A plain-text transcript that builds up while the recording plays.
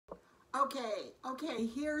Okay,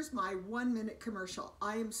 here's my 1-minute commercial.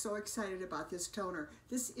 I am so excited about this toner.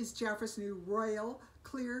 This is Jafra's new Royal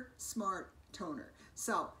Clear Smart Toner.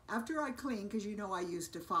 So after I clean, because you know I use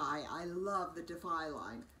Defy, I love the Defy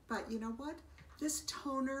line, but you know what? This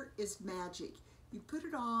toner is magic. You put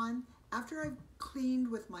it on, after I've cleaned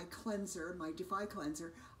with my cleanser, my Defy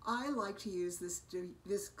cleanser, I like to use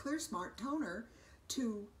this Clear Smart Toner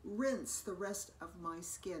to rinse the rest of my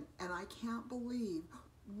skin, and I can't believe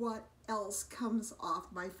what else comes off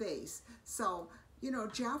my face. So, you know,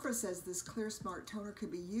 Jafra says this Clear Smart Toner can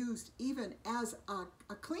be used even as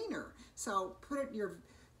a cleaner. So put it in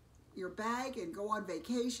your bag and go on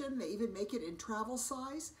vacation. They even make it in travel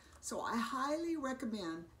size. So I highly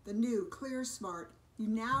recommend the new Clear Smart.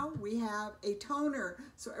 Now we have a toner,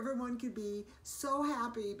 so everyone can be so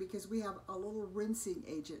happy because we have a little rinsing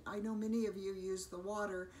agent. I know many of you use the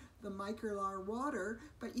water, the micellar water,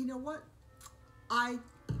 but you know what? I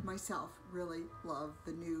myself really love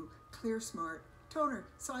the new Clear Smart Toner.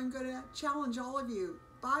 So I'm going to challenge all of you.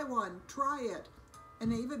 Buy one, try it,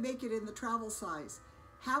 and they even make it in the travel size.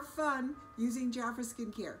 Have fun using Jafra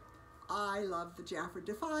Skincare. I love the Jafra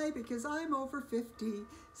Defy because I'm over 50,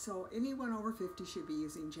 so anyone over 50 should be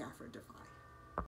using Jafra Defy.